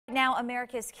Now,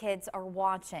 America's kids are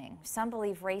watching. Some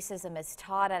believe racism is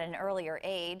taught at an earlier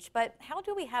age, but how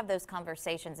do we have those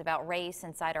conversations about race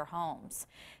inside our homes?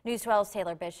 News 12's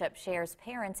Taylor Bishop shares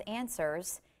parents'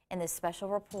 answers in this special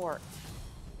report.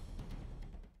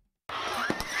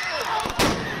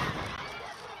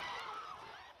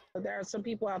 There are some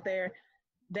people out there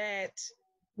that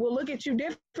will look at you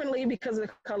differently because of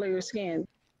the color of your skin.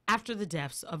 After the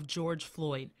deaths of George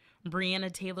Floyd,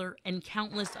 Breonna Taylor, and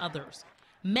countless others,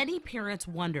 many parents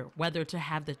wonder whether to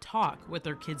have the talk with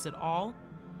their kids at all,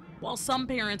 while some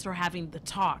parents are having the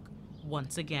talk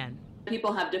once again.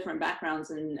 People have different backgrounds,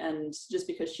 and just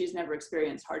because she's never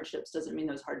experienced hardships doesn't mean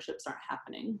those hardships aren't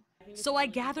happening. So I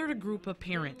gathered a group of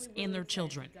parents and their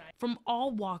children from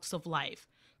all walks of life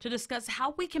to discuss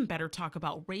how we can better talk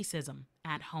about racism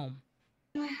at home.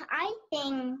 I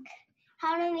think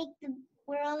how to make the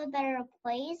world a better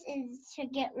place is to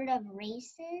get rid of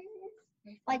races,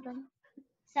 like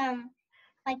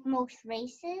most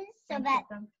races, so that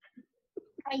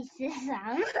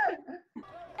racism.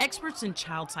 Experts in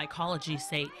child psychology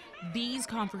say these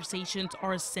conversations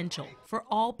are essential for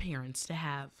all parents to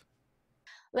have.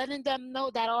 Letting them know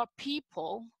that our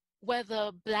people,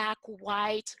 whether black,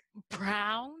 white,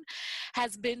 brown,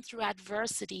 has been through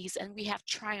adversities, and we have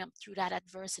triumphed through that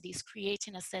adversities,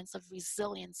 creating a sense of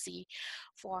resiliency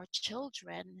for our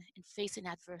children in facing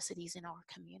adversities in our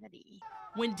community.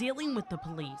 When dealing with the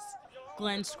police,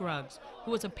 Glenn Scruggs,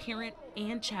 who is a parent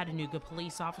and Chattanooga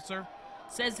police officer,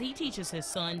 says he teaches his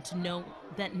son to know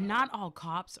that not all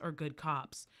cops are good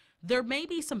cops. There may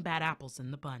be some bad apples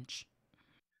in the bunch.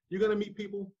 You're going to meet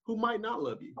people who might not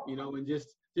love you, and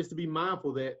just to be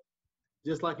mindful that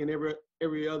just like in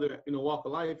every other walk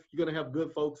of life, you're going to have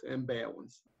good folks and bad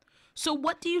ones. So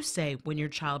what do you say when your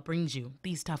child brings you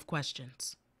these tough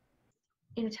questions?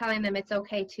 Telling them it's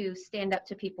okay to stand up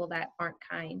to people that aren't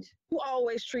kind. You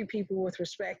always treat people with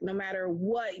respect, no matter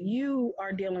what you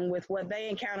are dealing with, what they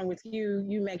encounter with you.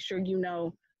 You make sure you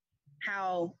know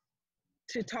how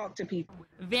to talk to people.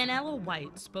 Vanilla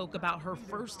White spoke about her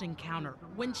first encounter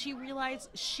when she realized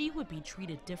she would be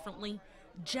treated differently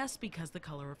just because the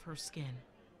color of her skin.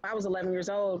 I was 11 years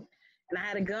old, and I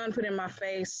had a gun put in my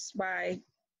face by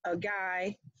a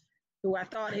guy who I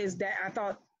thought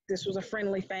this was a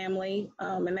friendly family,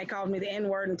 and they called me the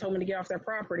N-word and told me to get off their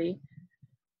property.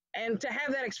 And to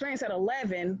have that experience at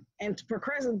 11 and to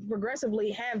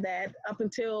progressively have that up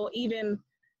until even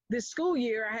this school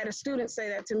year, I had a student say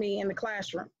that to me in the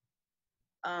classroom.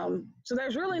 So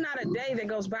there's really not a day that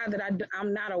goes by that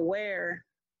I'm not aware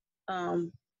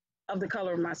of the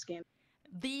color of my skin.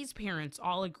 These parents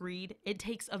all agreed it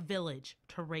takes a village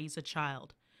to raise a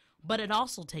child, but it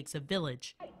also takes a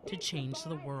village to change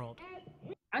the world.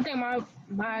 I think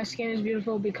my skin is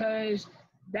beautiful because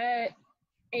that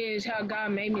is how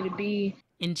God made me to be.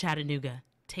 In Chattanooga,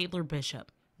 Taylor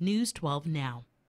Bishop, News 12 Now.